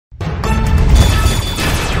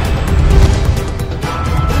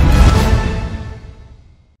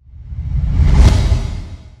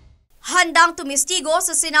Handang Tumestigo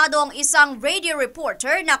sa Senado ang isang radio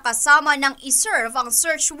reporter na kasama ng iserve ang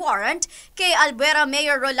search warrant kay Albuera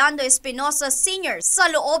Mayor Rolando Espinosa Sr. sa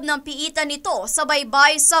loob ng piitan nito sa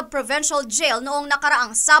Baybay Sub-Provincial Jail noong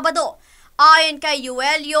nakaraang Sabado. Ayon kay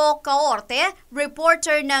Yuelio Caorte,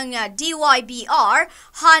 reporter ng DYBR,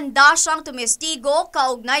 handa siyang tumestigo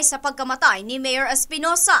kaugnay sa pagkamatay ni Mayor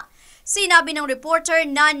Espinosa. Sinabi ng reporter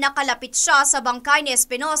na nakalapit siya sa bangkay ni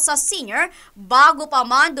Espinosa Sr. bago pa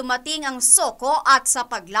man dumating ang soko at sa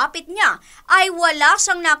paglapit niya ay wala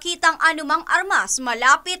siyang nakitang anumang armas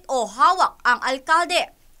malapit o hawak ang alkalde.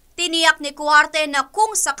 Tiniyak ni Caorte na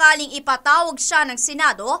kung sakaling ipatawag siya ng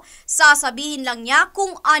Senado, sasabihin lang niya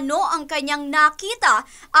kung ano ang kanyang nakita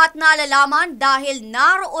at nalalaman dahil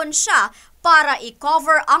naroon siya para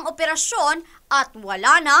i-cover ang operasyon at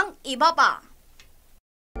wala nang iba pa.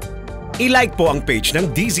 I-like po ang page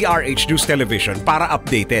ng DZRH News Television para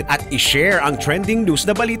updated at i-share ang trending news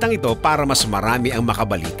na balitang ito para mas marami ang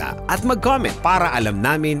makabalita at mag-comment para alam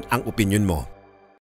namin ang opinion mo.